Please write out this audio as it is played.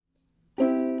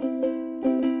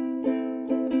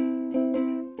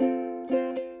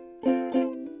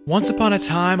Once upon a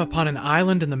time, upon an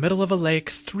island in the middle of a lake,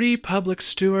 3 public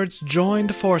stewards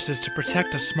joined forces to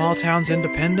protect a small town's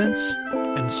independence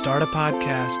and start a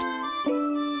podcast.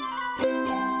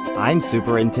 I'm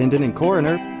Superintendent and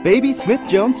Coroner Baby Smith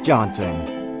Jones Johnson.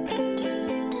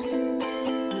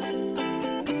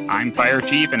 I'm Fire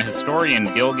Chief and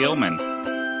Historian Gil Gilman.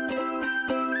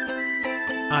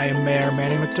 I am Mayor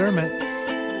Manny McDermott.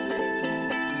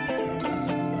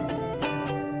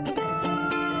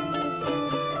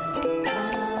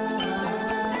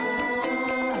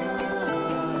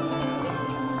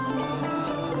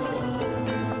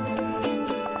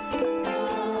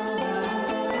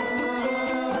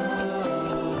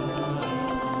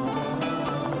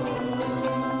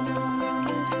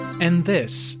 And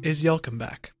this is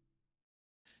Yelcome-Back.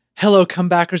 Hello,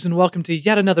 comebackers, and welcome to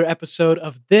yet another episode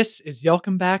of This is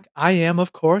Yelcome-Back. I am,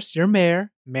 of course, your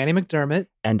mayor, Manny McDermott.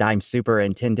 And I'm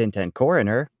Superintendent and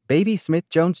Coroner Baby Smith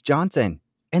Jones Johnson.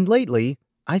 And lately,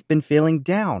 I've been feeling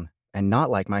down and not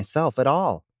like myself at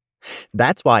all.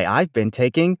 That's why I've been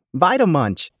taking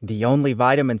Vitamunch, the only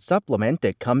vitamin supplement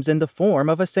that comes in the form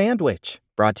of a sandwich.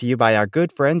 Brought to you by our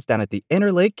good friends down at the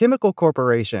Interlake Chemical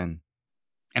Corporation.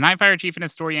 And I'm Fire Chief and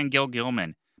Historian Gil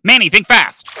Gilman. Manny, think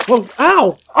fast! Whoa,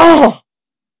 ow! Oh!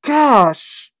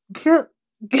 Gosh!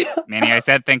 Manny, I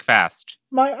said think fast.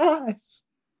 My eyes.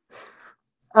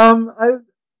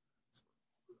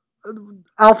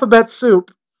 Alphabet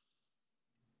soup.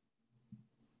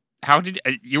 How did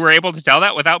you were able to tell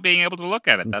that without being able to look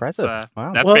at it? Impressive.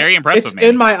 Wow. That's very impressive, It's Manny.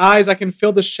 in my eyes. I can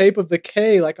feel the shape of the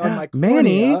K, like on my cornea.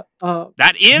 Manny!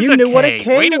 That is You a knew K. what a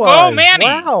K Way to was. go, Manny!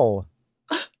 Wow.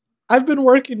 I've been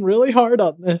working really hard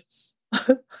on this.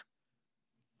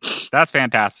 That's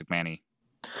fantastic, Manny.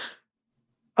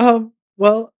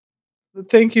 Well,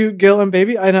 thank you, Gil and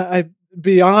Baby. I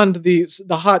beyond the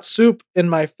hot soup in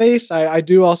my face, I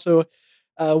do also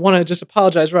want to just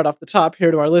apologize right off the top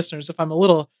here to our listeners if I'm a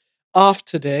little off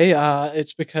today.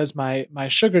 It's because my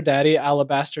sugar daddy,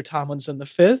 Alabaster Tomlinson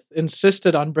V,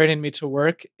 insisted on bringing me to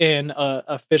work in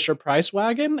a Fisher Price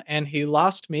wagon, and he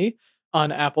lost me on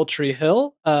Apple Tree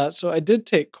Hill. So I did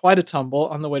take quite a tumble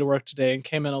on the way to work today and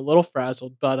came in a little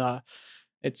frazzled, but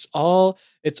it's all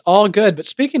good. But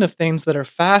speaking of things that are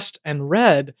fast and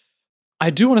red, I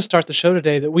do want to start the show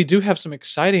today that we do have some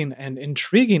exciting and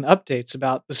intriguing updates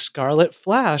about the Scarlet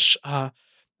Flash.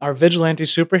 Our vigilante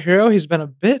superhero, he's been a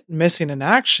bit missing in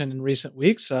action in recent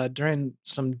weeks during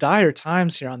some dire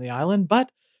times here on the island, but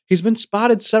he's been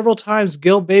spotted several times.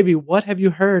 Gil, Baby, what have you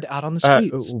heard out on the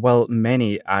streets? Well,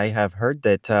 Manny, I have heard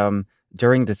that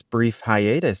during this brief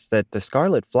hiatus that the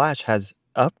Scarlet Flash has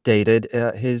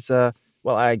updated his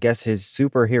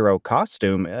superhero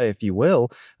costume, if you will.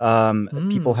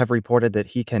 People have reported that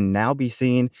he can now be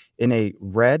seen in a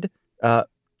red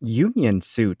union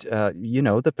suit,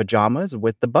 the pajamas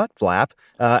with the butt flap,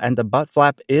 and the butt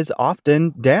flap is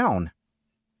often down.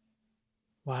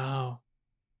 Wow.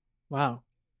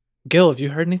 Gil, have you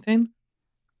heard anything?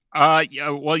 I've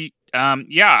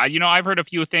heard a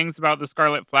few things about the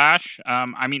Scarlet Flash.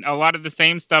 A lot of the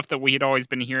same stuff that we had always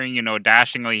been hearing,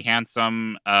 dashingly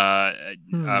handsome,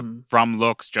 from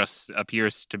looks, just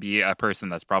appears to be a person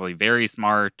that's probably very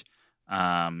smart,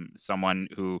 someone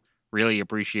who really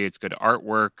appreciates good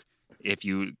artwork. If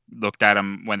you looked at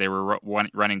him when they were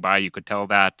running by, you could tell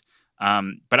that.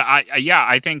 But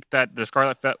I think that the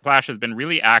Scarlet Flash has been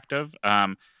really active.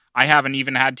 I haven't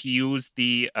even had to use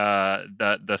the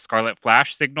Scarlet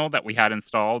Flash signal that we had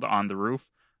installed on the roof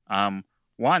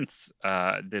once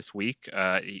this week.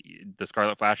 The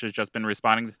Scarlet Flash has just been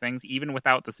responding to things even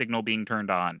without the signal being turned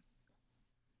on.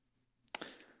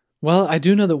 Well, I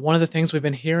do know that one of the things we've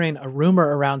been hearing, a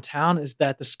rumor around town, is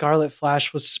that the Scarlet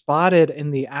Flash was spotted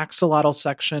in the axolotl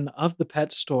section of the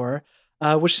pet store,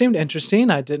 which seemed interesting.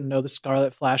 I didn't know the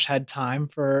Scarlet Flash had time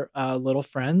for little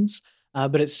friends.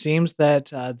 But it seems that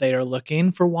they are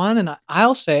looking for one. And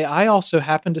I'll say, I also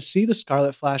happened to see the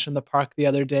Scarlet Flash in the park the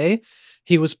other day.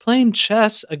 He was playing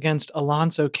chess against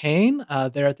Alonzo Kane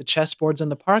there at the chessboards in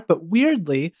the park. But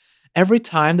weirdly, every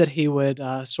time that he would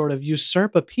sort of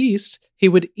usurp a piece, he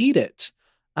would eat it,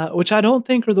 which I don't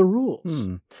think are the rules.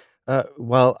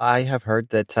 Well, I have heard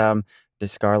that the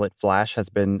Scarlet Flash has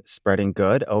been spreading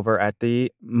good over at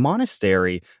the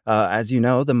monastery. As you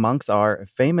know, the monks are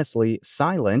famously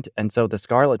silent, and so the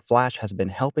Scarlet Flash has been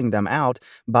helping them out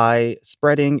by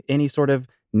spreading any sort of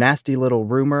nasty little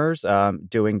rumors,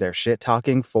 doing their shit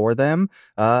talking for them,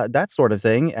 that sort of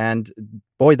thing. And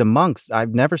boy, the monks,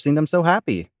 I've never seen them so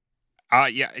happy.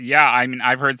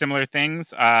 I've heard similar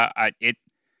things.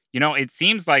 It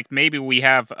seems like maybe we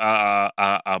have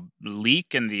a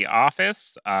leak in the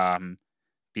office.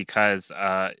 because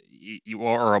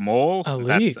or a mole A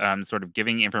that's leak. sort of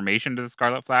giving information to the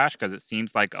Scarlet Flash, because it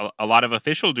seems like a lot of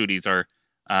official duties are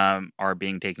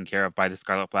being taken care of by the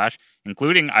Scarlet Flash,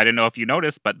 including, I don't know if you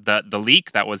noticed, but the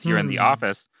leak that was here in the Hmm.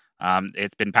 office,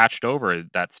 it's been patched over.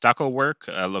 That stucco work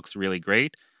looks really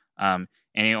great, and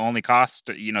it only cost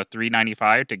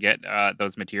 $3.95 to get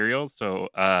those materials. So,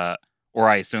 or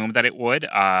I assume that it would.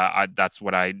 That's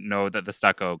what I know that the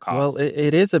stucco Well, costs.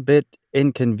 it is a bit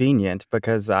inconvenient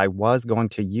because I was going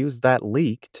to use that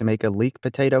leek to make a leek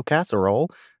potato casserole,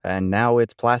 and now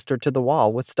it's plastered to the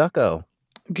wall with stucco.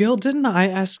 Gil, didn't I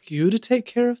ask you to take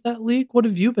care of that leak? What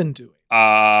have you been doing?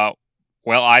 Uh,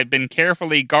 well, I've been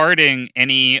carefully guarding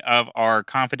any of our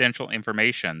confidential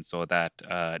information so that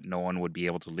no one would be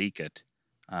able to leak it.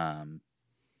 Um,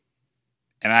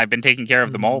 and I've been taking care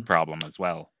of the mole Hmm. problem as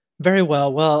well. Very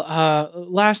well. Well,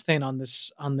 last thing on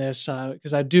this,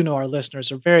 because I do know our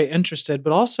listeners are very interested,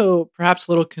 but also perhaps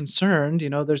a little concerned.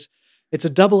 It's a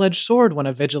double-edged sword when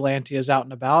a vigilante is out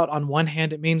and about. On one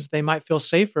hand, it means they might feel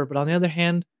safer, but on the other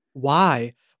hand,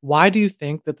 why? Why do you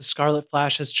think that the Scarlet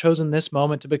Flash has chosen this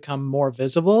moment to become more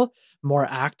visible, more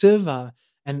active?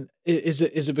 And is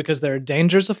it because there are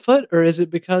dangers afoot, or is it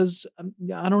because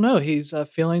yeah, I don't know? He's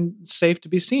feeling safe to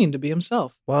be seen, to be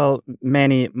himself. Well,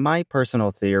 Manny, my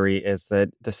personal theory is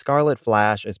that the Scarlet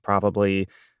Flash is probably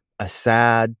a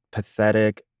sad,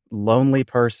 pathetic, lonely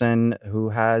person who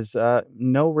has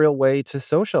no real way to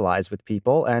socialize with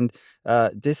people. And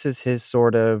this is his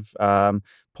sort of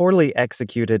poorly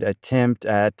executed attempt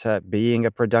at being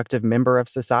a productive member of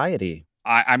society.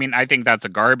 I mean, I think that's a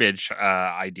garbage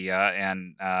idea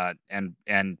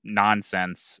and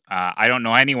nonsense. I don't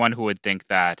know anyone who would think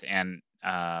that, and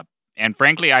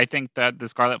frankly, I think that the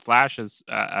Scarlet Flash has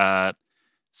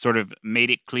sort of made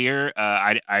it clear.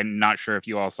 I'm not sure if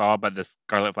you all saw, but the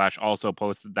Scarlet Flash also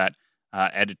posted that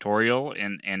editorial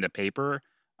in the paper.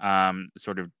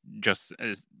 Sort of just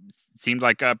seemed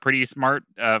like a pretty smart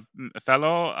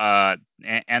fellow,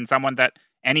 and someone that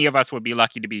any of us would be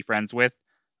lucky to be friends with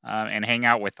and hang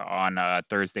out with on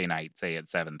Thursday night, say at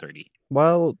 7:30.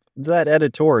 Well, that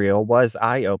editorial was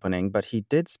eye opening, but he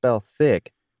did spell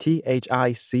thick,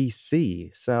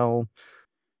 THICC. So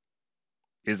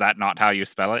Is that not how you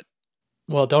spell it?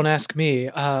 Well, don't ask me.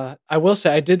 I will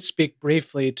say I did speak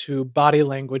briefly to body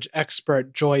language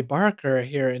expert Joy Barker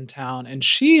here in town, and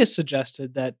she has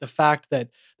suggested that the fact that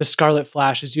the Scarlet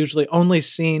Flash is usually only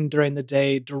seen during the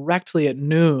day directly at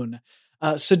noon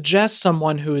suggests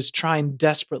someone who is trying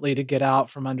desperately to get out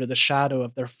from under the shadow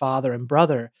of their father and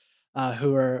brother,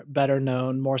 who are better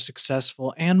known, more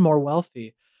successful, and more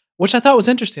wealthy, which I thought was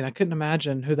interesting. I couldn't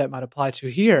imagine who that might apply to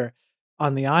here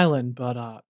on the island, but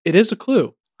it is a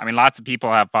clue. I mean, lots of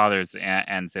people have fathers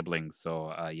and siblings,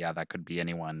 so yeah, that could be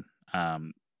anyone.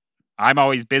 I'm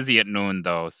always busy at noon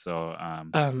though, so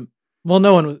Um, well,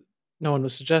 no one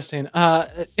was suggesting.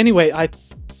 Anyway, I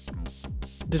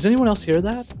does anyone else hear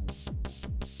that?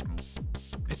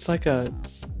 It's like a,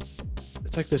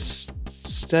 it's like this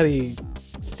steady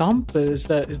thump. Is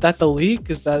that the leak?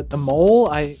 Is that the mole?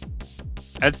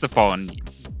 that's the phone.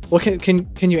 Well,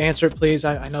 can you answer it, please?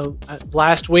 I know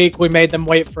last week we made them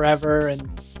wait forever, and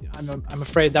I'm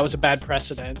afraid that was a bad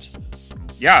precedent.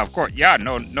 Yeah, of course. Yeah,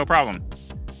 no problem.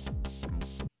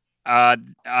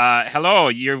 Hello.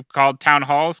 You've called Town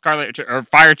Hall, Scarlet or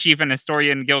Fire Chief and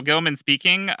Historian Gil Gilman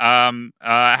speaking.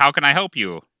 How can I help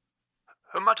you?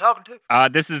 Who am I talking to?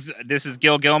 This is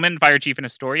Gil Gilman, Fire Chief and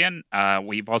Historian.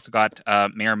 We've also got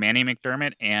Mayor Manny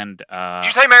McDermott, and Did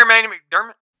you say Mayor Manny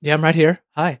McDermott? Yeah, I'm right here.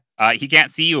 Hi. he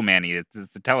can't see you, Manny.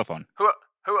 It's the telephone.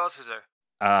 Who else is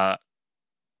there?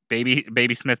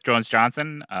 Baby Smith Jones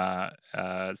Johnson,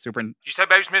 super. Did you say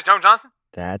Baby Smith Jones Johnson?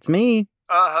 that's me.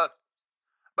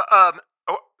 But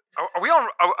are we on?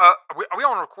 Are we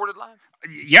on a recorded line?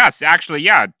 Yes, actually,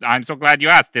 yeah. I'm so glad you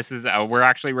asked. This is we're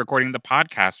actually recording the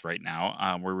podcast right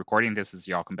now. We're recording this as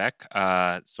Joachim Beck.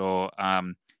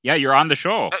 Yeah, you're on the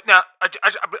show. Now,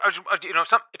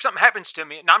 if something happens to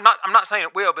me, now I'm not saying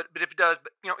it will, but if it does,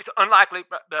 but it's unlikely.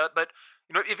 But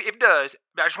if it does,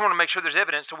 I just want to make sure there's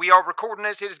evidence. So we are recording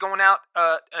this. It is going out.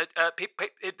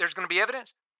 There's going to be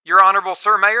evidence. Your Honorable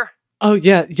Sir Mayor. Oh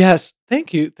yeah, yes.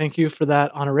 Thank you for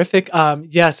that honorific.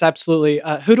 Yes, absolutely.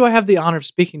 Who do I have the honor of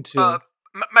speaking to?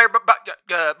 Mayor,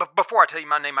 but before I tell you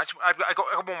my name, I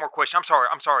got one more question.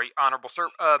 I'm sorry, Honorable Sir.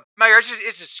 Mayor,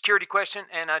 it's a security question,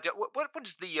 and what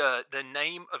is the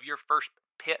name of your first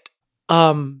pet?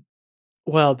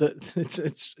 Well,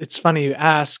 it's funny you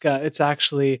ask. It's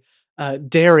actually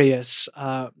Darius,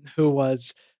 who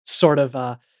was sort of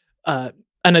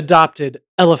an adopted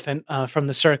elephant from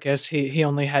the circus. He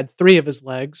only had 3 of his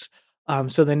legs,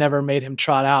 So they never made him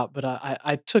trot out, but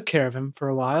I took care of him for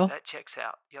a while. That checks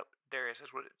out. Yep, Darius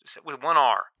is what it said, with one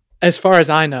R. As far as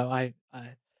I know, I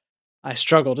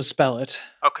struggle to spell it.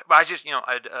 Okay, but I just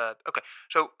okay.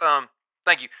 So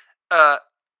thank you. I'm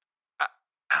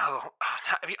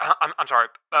sorry.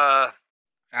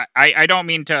 I don't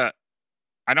mean to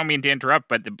interrupt,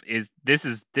 but this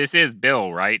is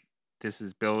Bill, right? This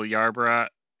is Bill Yarborough.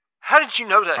 How did you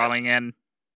know that? Calling in.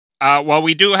 Well,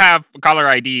 we do have caller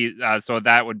ID, so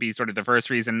that would be sort of the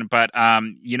first reason. But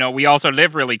we also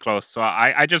live really close, so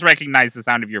I just recognize the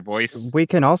sound of your voice. We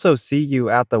can also see you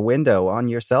out the window on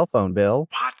your cell phone, Bill.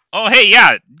 What? Oh, hey,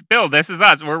 yeah, Bill, this is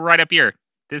us. We're right up here.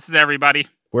 This is everybody.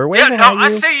 We're waving at you. I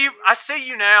see you. I see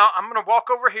you now. I'm gonna walk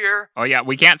over here. Oh yeah,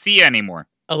 we can't see you anymore.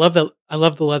 I love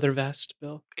the leather vest,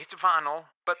 Bill. It's vinyl,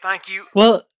 but thank you.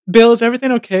 Well, Bill, is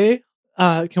everything okay?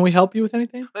 Can we help you with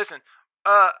anything? Listen,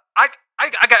 I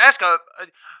gotta ask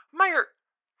Mayor.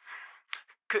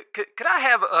 Could I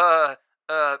have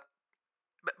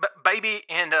Baby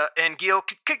and Gil?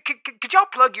 Could y'all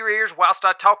plug your ears whilst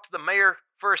I talk to the mayor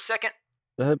for a second?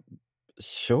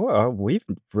 Sure. We've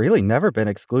really never been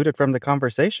excluded from the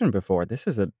conversation before. This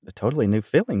is a totally new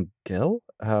feeling, Gil.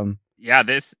 Yeah,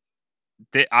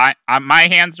 my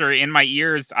hands are in my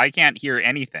ears. I can't hear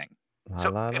anything.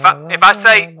 So if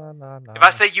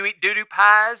I say you eat doo-doo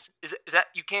pies, is that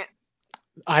you can't?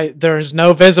 There's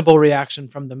no visible reaction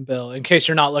from them, Bill, in case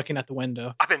you're not looking at the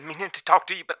window. I've been meaning to talk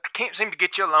to you, but I can't seem to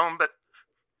get you alone. But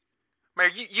Mayor,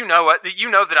 you know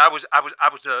that I was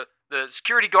the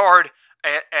security guard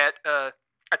at the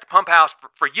pump house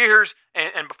for years,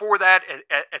 and before that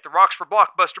at the Roxford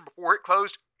Blockbuster before it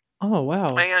closed. Oh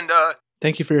wow! And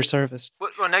thank you for your service.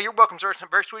 Well, now you're welcome, sir. It's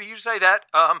very sweet of you to say that.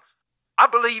 I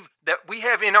believe that we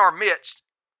have in our midst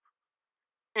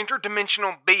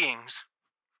interdimensional beings.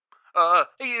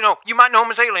 You might know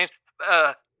them as aliens.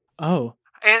 Oh.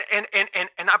 And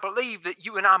I believe that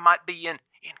you and I might be in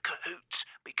cahoots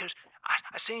because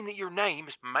I seen that your name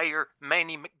is Mayor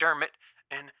Manny McDermott,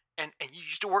 and you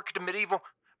used to work at the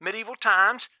medieval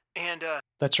times, and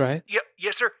That's right.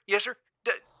 Yes, sir.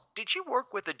 Did you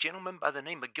work with a gentleman by the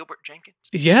name of Gilbert Jenkins?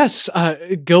 Yes,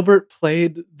 Gilbert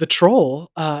played the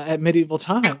troll at medieval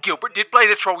times. Gilbert did play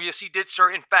the troll, yes he did, sir.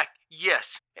 In fact,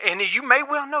 yes. And as you may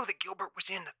well know that Gilbert was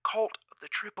in the cult of the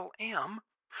Triple M.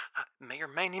 Mayor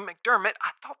Manny McDermott,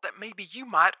 I thought that maybe you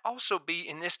might also be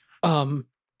in this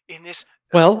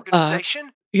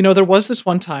organization. There was this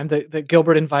one time that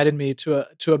Gilbert invited me to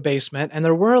a basement, and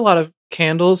there were a lot of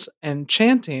candles and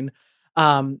chanting.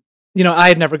 I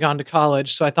had never gone to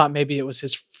college, so I thought maybe it was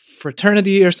his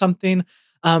fraternity or something.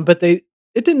 But it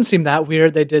didn't seem that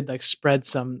weird. They did spread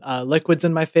some liquids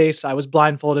in my face. I was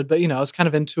blindfolded, but I was kind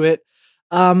of into it.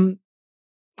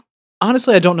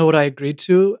 Honestly, I don't know what I agreed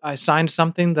to. I signed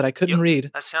something that I couldn't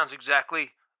read. That sounds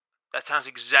exactly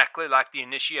like the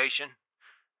initiation.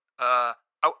 I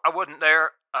wasn't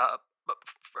there, but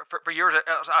for years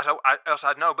else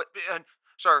I'd know. But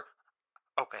sir,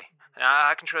 okay,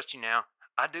 I can trust you now.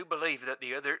 I do believe that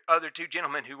the other two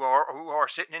gentlemen who are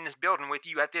sitting in this building with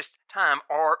you at this time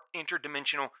are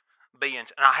interdimensional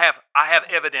beings, and I have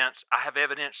evidence. I have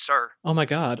evidence, sir. Oh my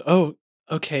God. Oh,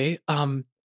 okay. Well,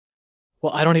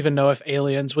 I don't even know if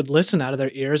aliens would listen out of their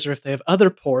ears or if they have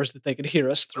other pores that they could hear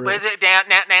us through. Now,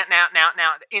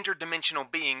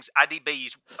 interdimensional beings,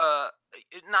 IDBs,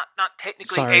 not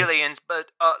technically aliens,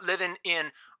 but living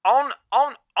on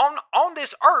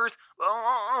this earth,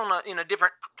 in a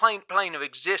different plane of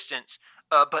existence.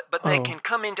 But they can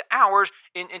come into ours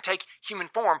and take human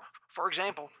form. For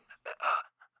example,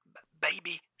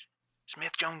 Baby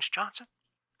Smith Jones Johnson.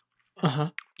 Yeah.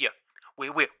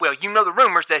 Well, you know the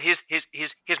rumors that his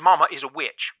mama is a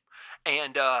witch,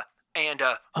 but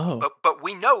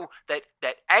we know that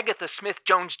Agatha Smith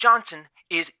Jones Johnson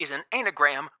is an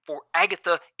anagram for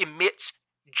Agatha emits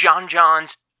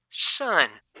John's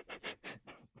son.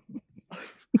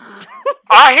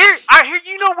 I hear.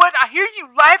 You know what? I hear you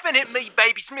laughing at me,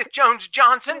 Baby Smith Jones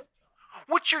Johnson.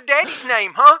 What's your daddy's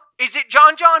name, huh? Is it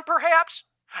John, perhaps?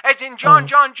 As in John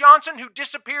Johnson, who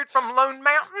disappeared from Lone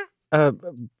Mountain?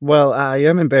 Well, I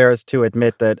am embarrassed to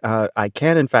admit that I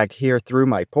can, in fact, hear through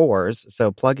my pores,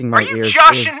 so plugging my ears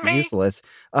is useless.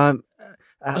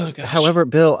 However,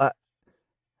 Bill,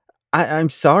 I'm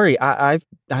sorry. I've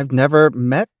never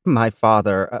met my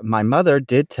father. My mother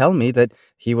did tell me that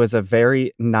he was a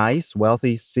very nice,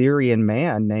 wealthy Syrian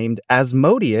man named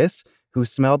Asmodeus who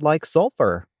smelled like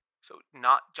sulfur. So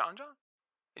not John?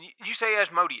 And you say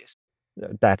Asmodeus?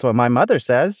 That's what my mother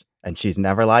says, and she's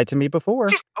never lied to me before.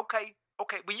 Okay.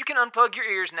 Well, you can unplug your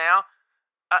ears now.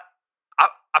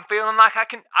 I'm feeling like I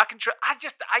can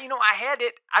I had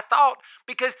it. I thought,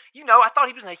 because, I thought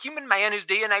he was a human man whose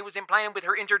DNA was implanted with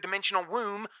her interdimensional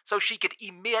womb so she could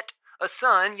emit a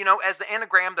son, as the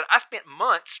anagram that I spent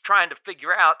months trying to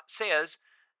figure out says.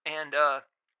 And,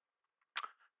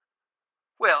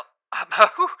 well,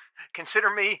 consider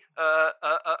me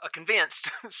convinced,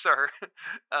 sir,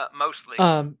 mostly.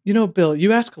 Bill,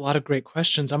 you ask a lot of great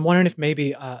questions. I'm wondering if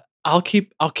maybe I'll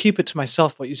keep it to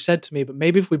myself what you said to me, but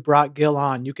maybe if we brought Gil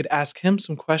on, you could ask him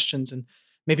some questions and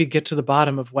maybe get to the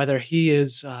bottom of whether he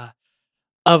is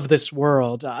of this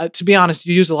world. To be honest,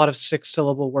 you use a lot of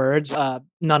 6-syllable words,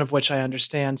 none of which I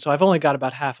understand. So I've only got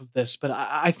about half of this, but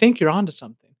I think you're onto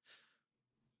something.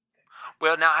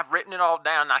 Well, now I've written it all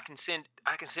down. I can send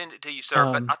it to you,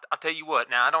 sir. But I'll tell you what.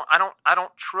 Now I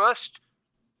don't trust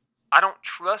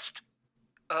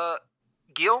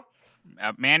Gil.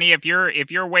 Manny, if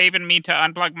you're waving me to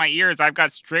unplug my ears, I've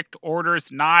got strict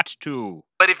orders not to.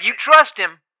 But if you trust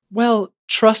him, well,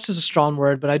 trust is a strong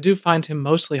word, but I do find him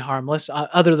mostly harmless,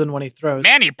 other than when he throws.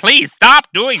 Manny, please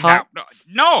stop doing that.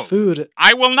 No, food.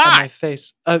 I will not. At my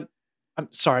face. I'm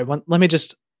sorry. Let me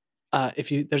just.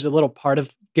 There's a little part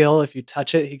of Gil, if you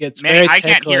touch it, he gets Manny, very ticklish. I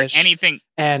can't hear anything.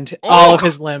 And all of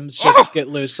his limbs just get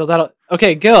loose. So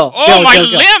okay, Gil. Oh, my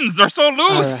limbs are so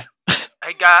loose.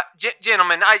 Hey,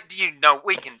 gentlemen,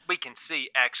 we can see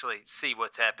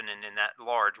what's happening in that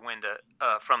large window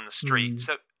from the street.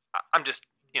 So I'm just,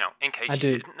 in case I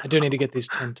didn't know. I do need to get these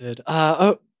tinted.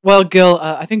 Well, Gil,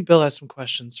 I think Bill has some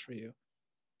questions for you.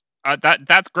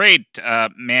 That's great,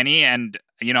 Manny, and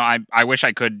I wish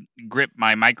I could grip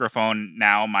my microphone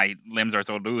now. My limbs are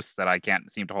so loose that I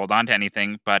can't seem to hold on to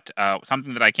anything. But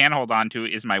something that I can hold on to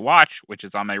is my watch, which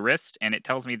is on my wrist, and it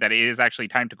tells me that it is actually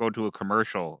time to go to a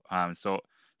commercial. So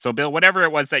Bill, whatever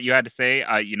it was that you had to say,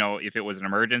 if it was an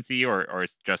emergency or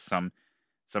it's just some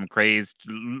crazed,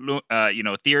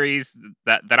 theories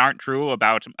that aren't true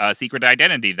about a secret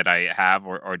identity that I have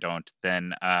or don't,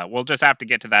 then we'll just have to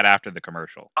get to that after the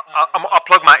commercial. I'll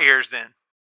plug my ears then.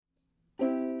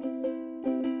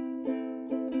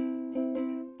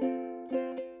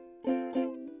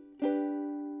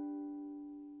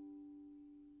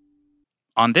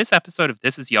 On this episode of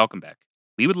This is Yelkenbeck,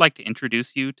 we would like to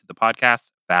introduce you to the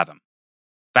podcast Fathom.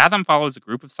 Fathom follows a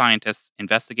group of scientists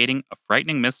investigating a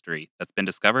frightening mystery that's been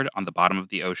discovered on the bottom of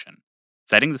the ocean,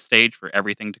 setting the stage for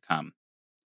everything to come.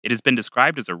 It has been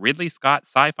described as a Ridley Scott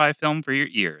sci-fi film for your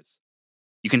ears.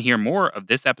 You can hear more of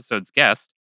this episode's guest,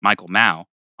 Michael Mao,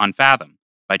 on Fathom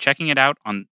by checking it out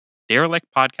on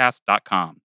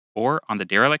derelictpodcast.com or on the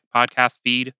Derelict Podcast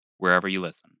feed wherever you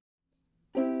listen.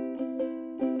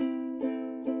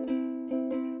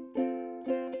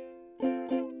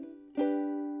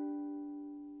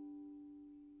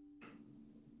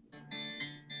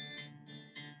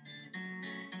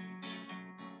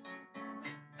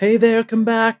 Hey there,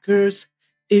 comebackers.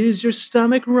 Is your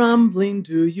stomach rumbling?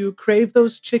 Do you crave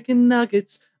those chicken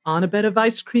nuggets on a bed of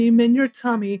ice cream in your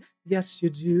tummy? Yes, you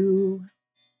do.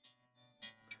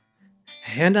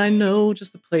 And I know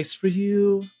just the place for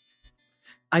you.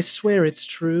 I swear it's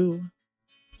true.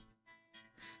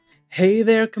 Hey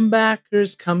there,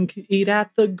 comebackers. Come eat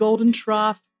at the Golden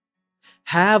Trough.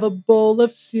 Have a bowl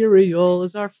of cereal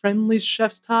as our friendly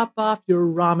chefs top off your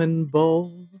ramen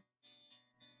bowl.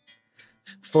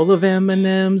 Full of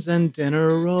M&Ms and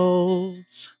dinner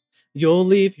rolls, you'll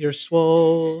leave here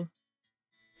swole.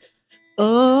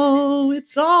 Oh,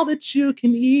 it's all that you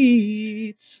can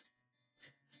eat.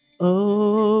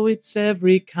 Oh, it's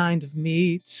every kind of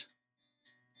meat.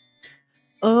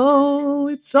 Oh,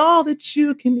 it's all that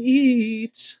you can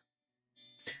eat.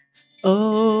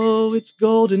 Oh, it's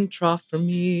Golden Trough for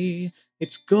me.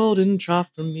 It's Golden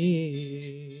Trough for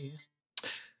me.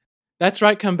 That's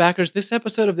right, comebackers. This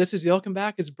episode of This is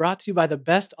Yelkenback is brought to you by the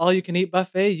best all-you-can-eat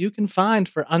buffet you can find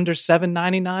for under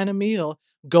 $7.99 a meal.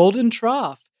 Golden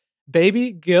Trough.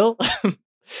 Baby, Gil,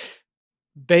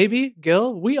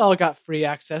 we all got free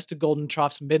access to Golden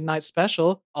Trough's midnight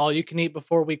special, all you can eat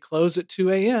before we close at 2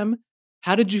 a.m.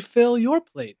 How did you fill your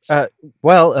plates?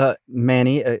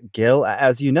 Manny, Gil,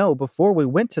 as you know, before we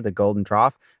went to the Golden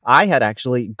Trough, I had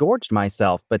actually gorged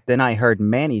myself, but then I heard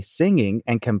Manny singing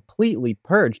and completely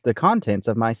purged the contents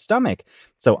of my stomach.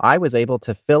 So I was able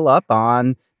to fill up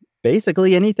on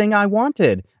basically anything I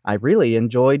wanted. I really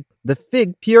enjoyed the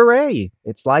fig puree.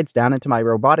 It slides down into my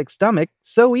robotic stomach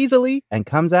so easily and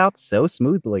comes out so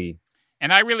smoothly.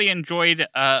 And I really enjoyed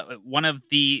one of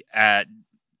the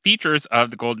features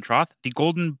of the Golden Trough, the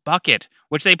Golden Bucket,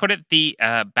 which they put at the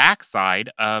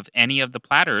backside of any of the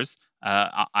platters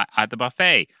at the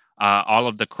buffet. all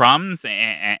of the crumbs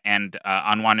and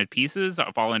unwanted pieces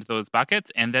fall into those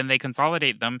buckets, and then they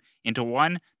consolidate them into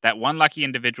one that one lucky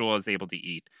individual is able to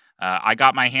eat. I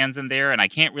got my hands in there, and I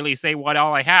can't really say what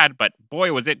all I had, but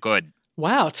boy, was it good.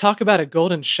 Wow, talk about a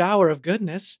golden shower of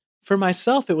goodness. For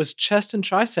myself, it was chest and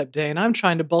tricep day, and I'm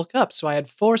trying to bulk up, so I had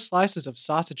 4 slices of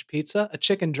sausage pizza, a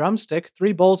chicken drumstick,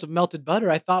 3 bowls of melted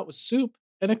butter I thought was soup,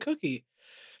 and a cookie.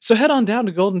 So head on down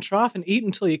to Golden Trough and eat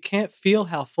until you can't feel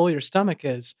how full your stomach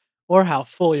is, or how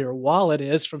full your wallet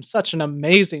is from such an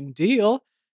amazing deal.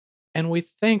 And we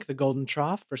thank the Golden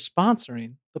Trough for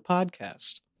sponsoring the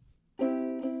podcast.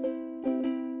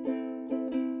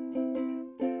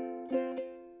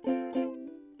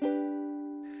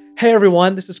 Hey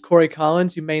everyone, this is Corey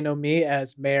Collins. You may know me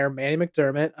as Mayor Manny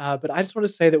McDermott, but I just want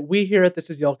to say that we here at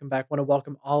This Is Yolkenback want to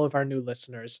welcome all of our new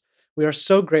listeners. We are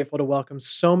so grateful to welcome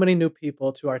so many new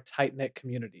people to our tight-knit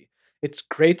community. It's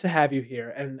great to have you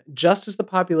here, and just as the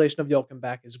population of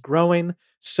Yolkenback is growing,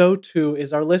 so too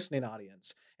is our listening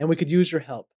audience, and we could use your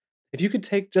help. If you could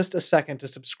take just a second to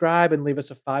subscribe and leave us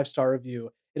a 5-star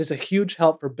review, it is a huge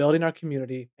help for building our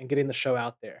community and getting the show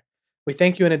out there. We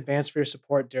thank you in advance for your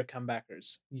support, dear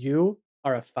comebackers. You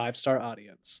are a 5-star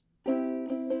audience.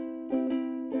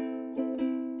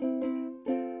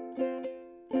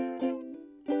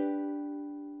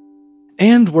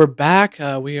 And we're back.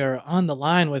 We are on the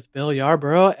line with Bill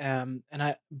Yarborough.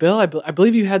 Bill, I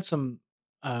believe you had some,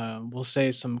 we'll say,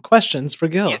 some questions for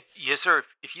Gil. Yes, sir.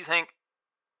 If you think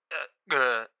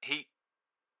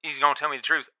he's going to tell me the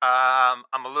truth, I'm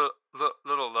a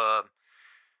little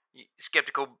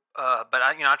skeptical, but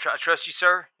I trust you,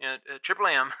 sir. Triple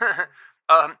M.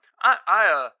 I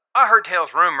heard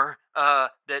tales rumor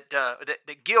that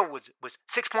Gil was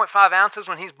 6.5 ounces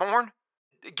when he's born.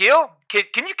 Gil,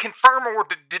 can you confirm or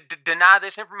deny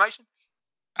this information?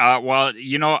 Well,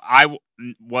 I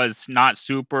was not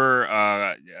super.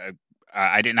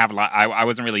 I didn't have a lot. I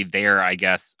wasn't really there, I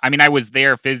guess. I mean, I was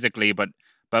there physically, but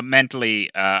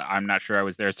mentally, I'm not sure I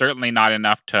was there. Certainly not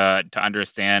enough to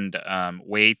understand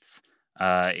weights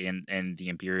in the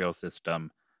imperial system.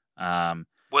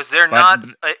 Was there not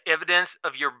evidence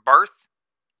of your birth?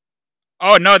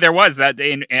 Oh no, there was that.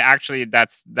 Actually,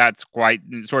 that's quite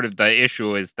sort of the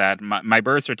issue. Is that my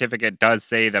birth certificate does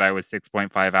say that I was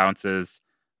 6.5 ounces,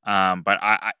 but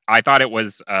I thought it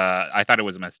was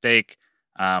a mistake.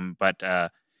 But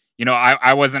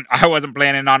I wasn't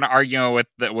planning on arguing with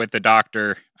the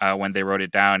doctor when they wrote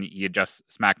it down. You just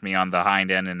smacked me on the hind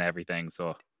end and everything.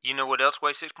 So you know what else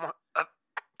weighs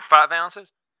 6.5 ounces?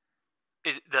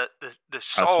 Is the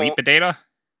soul? A sweet potato?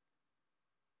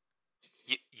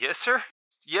 Yes, sir.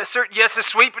 Yes, sir. Yes, a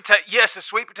sweet potato. Yes, a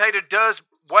sweet potato does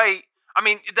weigh. I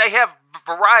mean, they have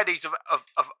varieties of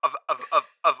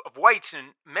weights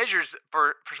and measures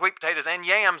for sweet potatoes and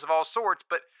yams of all sorts.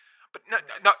 But no.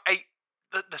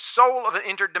 The soul of an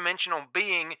interdimensional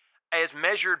being, as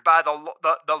measured by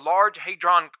the Large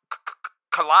Hadron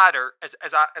Collider,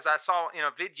 as I saw in a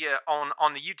video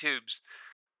on the YouTubes.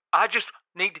 I just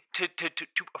need to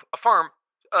affirm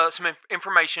some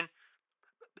information.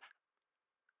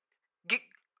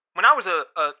 When I was a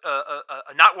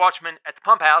night watchman at the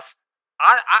pump house,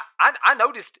 I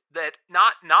noticed that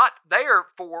not there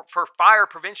for fire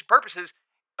prevention purposes.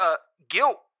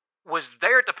 Gil was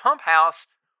there at the pump house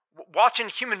watching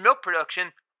human milk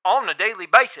production on a daily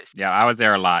basis. Yeah, I was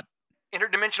there a lot.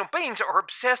 Interdimensional beings are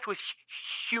obsessed with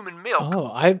human milk.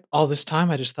 Oh, all this time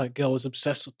I just thought Gil was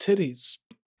obsessed with titties.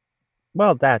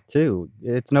 Well, that too.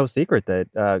 It's no secret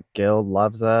that Gil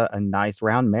loves a nice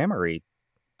round mammary.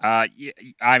 I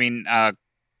mean,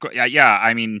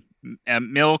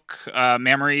 milk,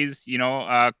 memories,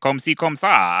 comme ci, comme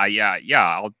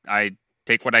ça. I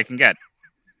take what I can get.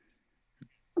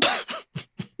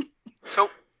 So,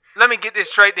 let me get this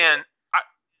straight then.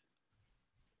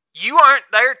 You aren't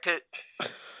there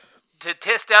to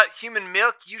test out human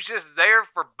milk. You just there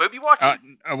for booby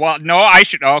watching? Well, no, I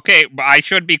should. Okay, but I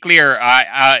should be clear.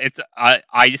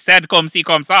 I said comme ci,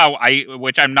 comme ça,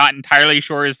 which I'm not entirely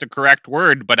sure is the correct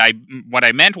word, but what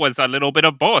I meant was a little bit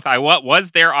of both. I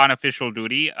was there on official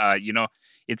duty.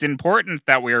 It's important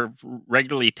that we're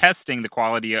regularly testing the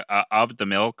quality of the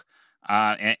milk,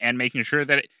 and making sure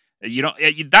that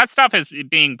that stuff is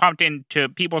being pumped into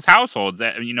people's households.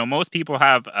 Most people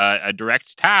have a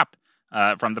direct tap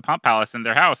from the pump palace in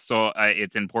their house, so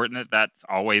it's important that that's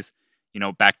always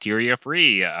bacteria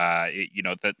free.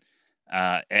 That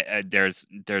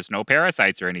there's no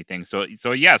parasites or anything. So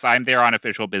yes, I'm there on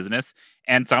official business,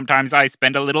 and sometimes I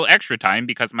spend a little extra time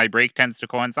because my break tends to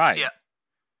coincide. Yeah,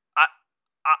 I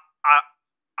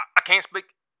can't speak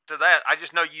to that. I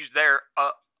just know you're there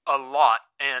a lot,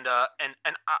 and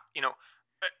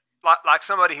like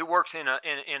somebody who works in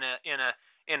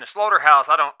a slaughterhouse.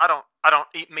 I don't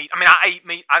eat meat. I mean, I eat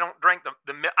meat. I don't drink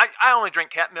the milk. I only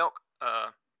drink cat milk.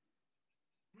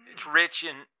 It's rich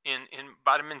in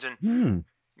vitamins and.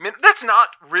 I mean, that's not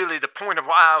really the point of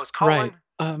why I was calling.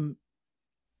 Right.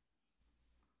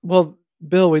 Well,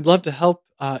 Bill, we'd love to help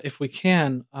if we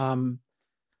can.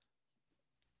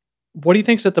 What do you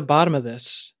think's at the bottom of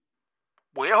this?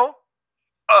 Well,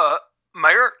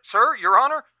 Mayor, sir, Your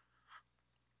Honor,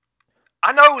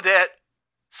 I know that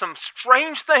some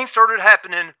strange things started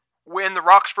happening when the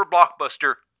Roxford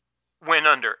Blockbuster went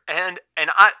under, and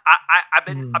I've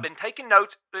been taking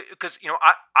notes because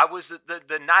I was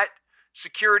the night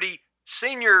security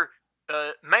senior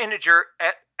manager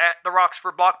at the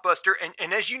Roxford Blockbuster,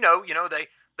 and as you know,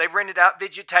 they rented out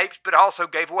videotapes, but also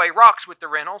gave away rocks with the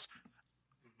rentals.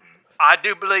 I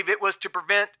do believe it was to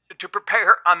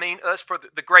prepare us for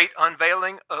the great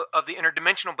unveiling of the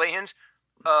interdimensional bands.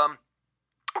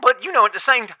 But at the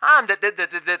same time that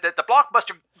the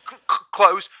Blockbuster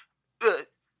closed, the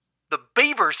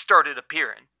beavers started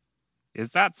appearing.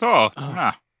 Is that so?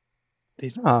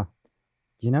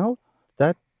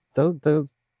 That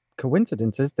those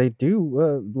coincidences, they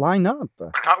do line up.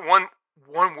 Got one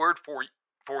word for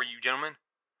you, gentlemen.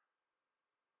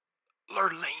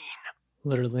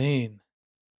 Lurleen.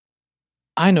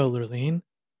 I know Lurleen.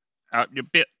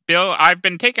 Bill, I've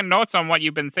been taking notes on what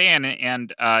you've been saying,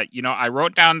 and I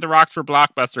wrote down the Roxford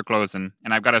Blockbuster closing,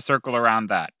 and I've got a circle around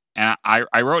that. And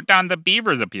I wrote down the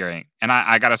beavers appearing, and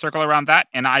I got a circle around that.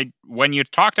 And when you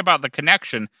talked about the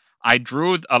connection, I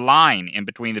drew a line in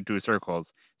between the two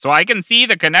circles. So I can see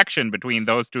the connection between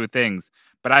those two things.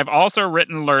 But I've also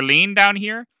written Lurleen down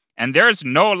here, and there's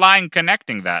no line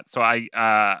connecting that. So I'm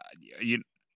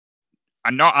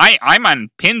on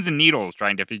pins and needles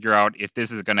trying to figure out if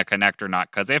this is going to connect or not.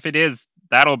 Because if it is,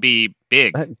 that'll be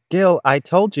big. Gil, I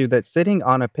told you that sitting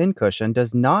on a pincushion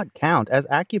does not count as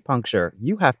acupuncture.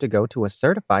 You have to go to a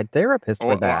certified therapist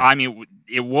for that. Well, I mean,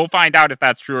 we'll find out if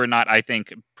that's true or not, I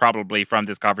think, probably from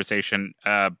this conversation.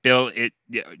 Bill,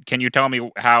 can you tell me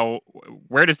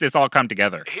where does this all come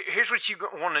together? Here's what you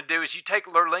want to do is you take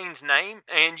Lurleen's name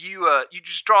and you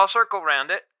just draw a circle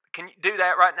around it. Can you do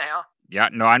that right now? Yeah,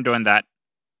 no, I'm doing that.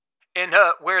 And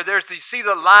where you see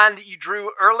the line that you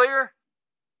drew earlier?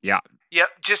 Yeah. Yep,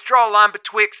 just draw a line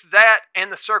betwixt that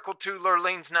and the circle to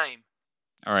Lurleen's name.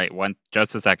 All right,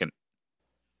 just a second.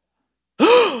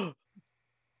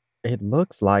 It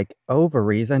looks like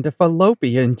ovaries and a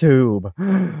fallopian tube.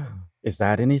 Is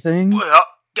that anything? Well,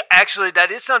 actually,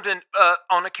 that is something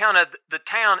on account of the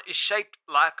town is shaped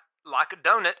like a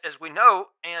donut, as we know,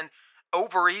 and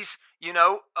ovaries,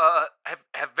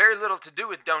 have very little to do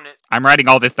with donuts. I'm writing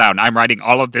all this down. I'm writing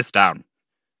all of this down.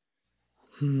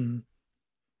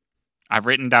 I've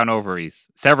written down ovaries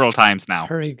several times now.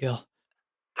 Hurry, Gil.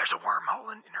 There's a wormhole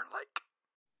in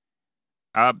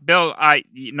Interlake. Bill, I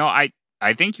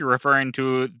think you're referring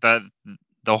to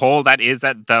the hole that is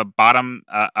at the bottom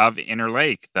of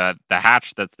Interlake, the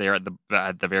hatch that's there at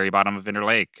the very bottom of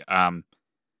Interlake.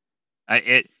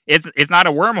 It's not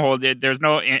a wormhole. There's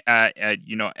no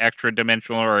extra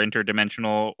dimensional or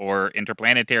interdimensional or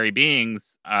interplanetary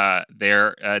beings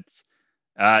there. It's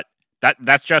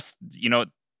that's just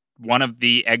one of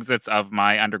the exits of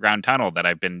my underground tunnel that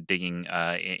I've been digging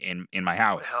in my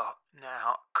house. Well,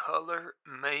 now color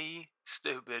me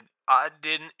stupid. I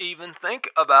didn't even think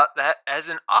about that as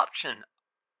an option.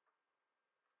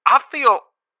 I feel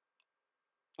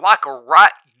like a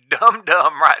right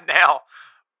dum-dum right now.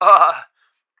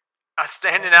 I'm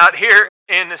standing out here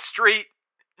in the street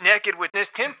naked with this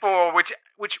tinfoil, which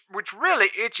really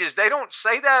itches. They don't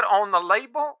say that on the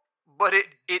label, but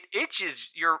it itches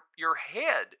your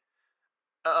head.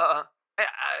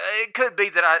 It could be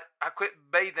that I quit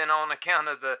bathing on account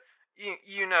of the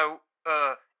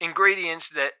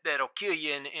ingredients that'll kill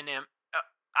you in them.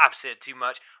 I've said too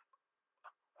much.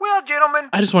 Well, gentlemen,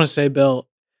 I just want to say, Bill,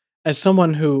 as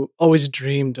someone who always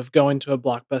dreamed of going to a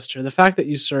Blockbuster, the fact that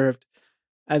you served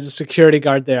as a security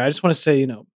guard there, I just want to say,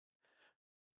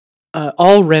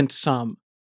 all rent some,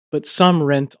 but some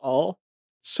rent all.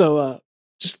 So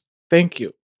just thank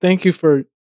you. Thank you for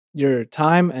your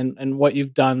time and what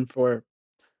you've done for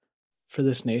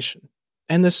this nation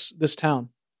and this town.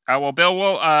 Well,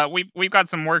 Bill, we've got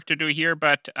some work to do here,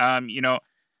 but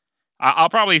I'll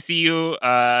probably see you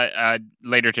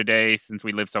later today since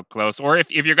we live so close. Or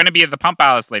if you're going to be at the Pump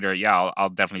Palace later, yeah, I'll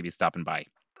definitely be stopping by.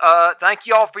 Thank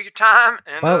you all for your time.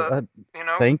 And,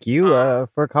 thank you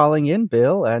for calling in,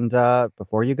 Bill. And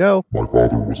before you go, my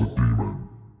father was a demon.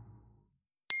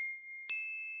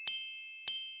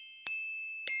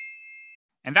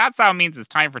 And that sound means it's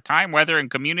time for time, weather,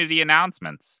 and community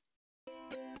announcements.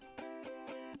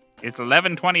 It's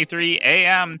 11:23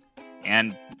 a.m.,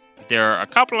 and there are a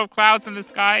couple of clouds in the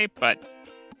sky, but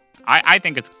I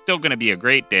think it's still going to be a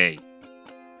great day.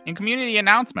 In community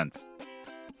announcements,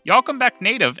 Yalkambek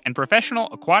native and professional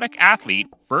aquatic athlete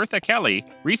Bertha Kelly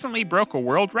recently broke a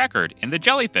world record in the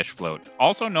jellyfish float,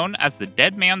 also known as the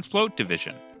Dead Man's Float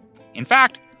division. In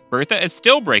fact, Bertha is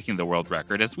still breaking the world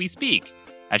record as we speak,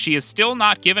 as she is still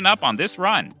not given up on this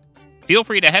run. Feel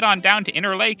free to head on down to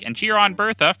Inner Lake and cheer on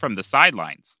Bertha from the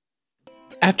sidelines.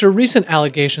 After recent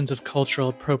allegations of cultural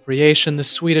appropriation, the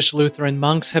Swedish Lutheran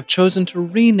monks have chosen to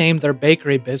rename their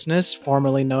bakery business,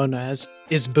 formerly known as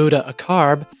Is Buddha a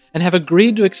Carb, and have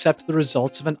agreed to accept the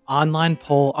results of an online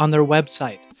poll on their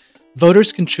website.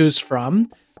 Voters can choose from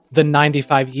the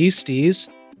 95 Yeasties,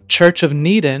 Church of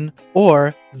Needon,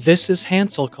 or This is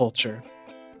Hansel Culture.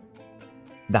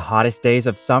 The hottest days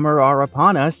of summer are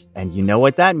upon us, and you know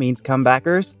what that means,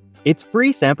 comebackers. It's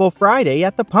Free Sample Friday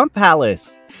at the Pump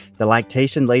Palace. The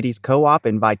Lactation Ladies Co-op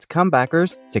invites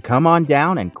comebackers to come on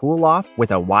down and cool off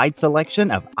with a wide selection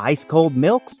of ice-cold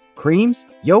milks, creams,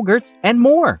 yogurts, and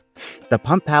more. The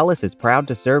Pump Palace is proud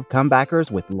to serve comebackers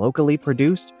with locally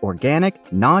produced,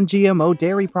 organic, non-GMO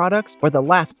dairy products for the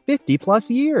last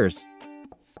 50-plus years.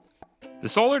 The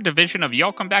solar division of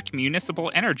Yalkambek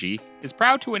Municipal Energy is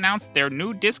proud to announce their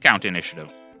new discount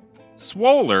initiative,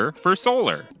 Swoler for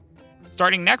Solar.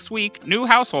 Starting next week, new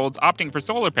households opting for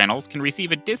solar panels can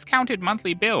receive a discounted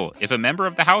monthly bill if a member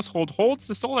of the household holds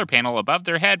the solar panel above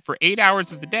their head for 8 hours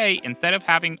of the day instead of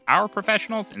having our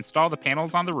professionals install the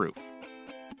panels on the roof.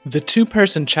 The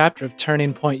two-person chapter of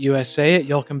Turning Point USA at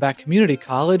Yalkambek Community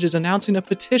College is announcing a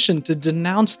petition to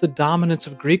denounce the dominance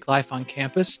of Greek life on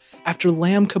campus after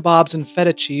lamb kebabs and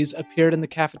feta cheese appeared in the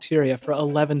cafeteria for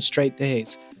 11 straight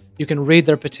days. You can read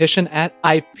their petition at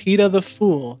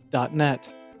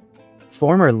ipetathefool.net.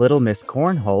 Former Little Miss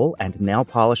Cornhole and nail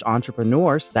polish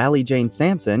entrepreneur Sally Jane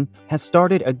Sampson has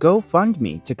started a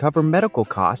GoFundMe to cover medical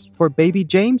costs for baby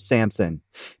James Sampson.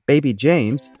 Baby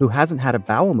James, who hasn't had a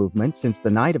bowel movement since the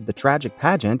night of the tragic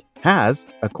pageant, has,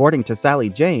 according to Sally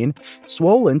Jane,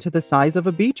 swollen to the size of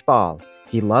a beach ball.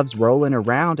 He loves rolling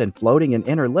around and floating in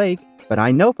Inner Lake, but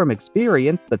I know from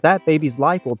experience that baby's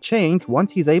life will change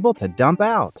once he's able to dump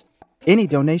out. Any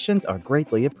donations are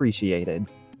greatly appreciated.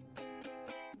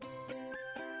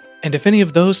 And if any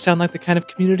of those sound like the kind of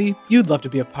community you'd love to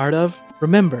be a part of,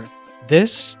 remember,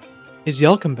 this is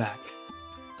Yalkambek.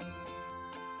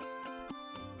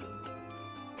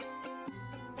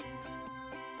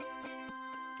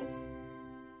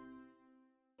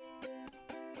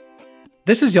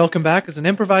 This is Yalkambek is an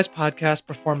improvised podcast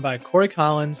performed by Corey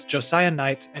Collins, Josiah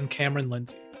Knight, and Cameron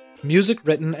Lindsay. Music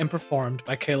written and performed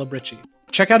by Caleb Ritchie.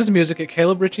 Check out his music at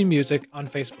Caleb Ritchie Music on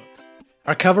Facebook.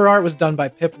 Our cover art was done by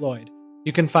Pip Lloyd.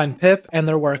 You can find Pip and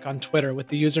their work on Twitter with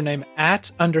the username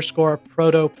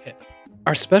 @_protopip.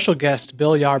 Our special guest,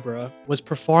 Bill Yarborough, was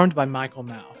performed by Michael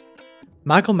Mao.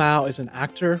 Michael Mao is an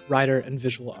actor, writer, and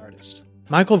visual artist.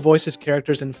 Michael voices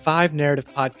characters in 5 narrative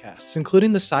podcasts,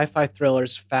 including the sci-fi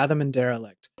thrillers Fathom and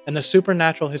Derelict, and the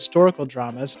supernatural historical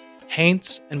dramas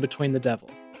Haints and Between the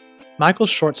Devil. Michael's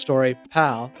short story,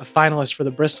 Pal, a finalist for the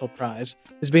Bristol Prize,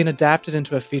 is being adapted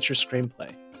into a feature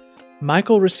screenplay.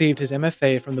 Michael received his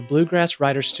MFA from the Bluegrass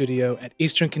Writers Studio at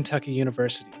Eastern Kentucky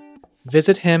University.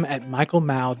 Visit him at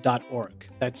michaelmau.org.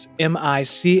 That's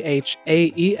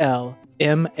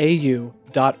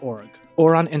MICHAELMAU.org,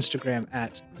 or on Instagram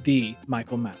at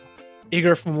 @TheMichaelMau.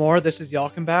 Eager for more This Is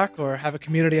Yalkambek, or have a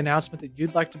community announcement that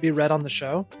you'd like to be read on the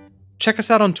show? Check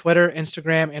us out on Twitter,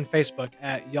 Instagram, and Facebook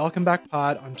at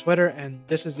YalkambekPod on Twitter and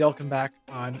This Is Yalkambek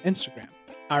on Instagram.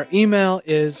 Our email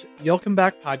is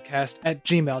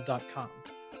yalkambekpodcast@gmail.com.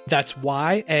 That's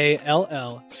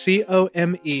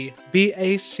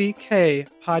YALLCOMEBACK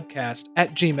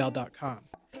podcast@gmail.com.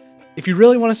 If you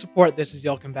really want to support This Is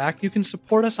Yalkambek, you can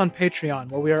support us on Patreon,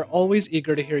 where we are always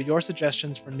eager to hear your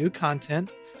suggestions for new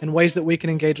content and ways that we can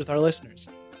engage with our listeners.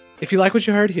 If you like what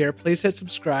you heard here, please hit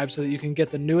subscribe so that you can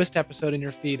get the newest episode in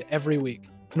your feed every week.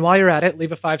 And while you're at it,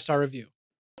 leave a 5-star review.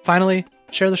 Finally,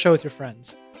 share the show with your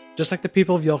friends. Just like the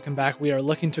people of Yalkambek, we are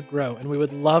looking to grow, and we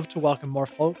would love to welcome more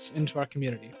folks into our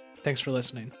community. Thanks for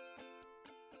listening.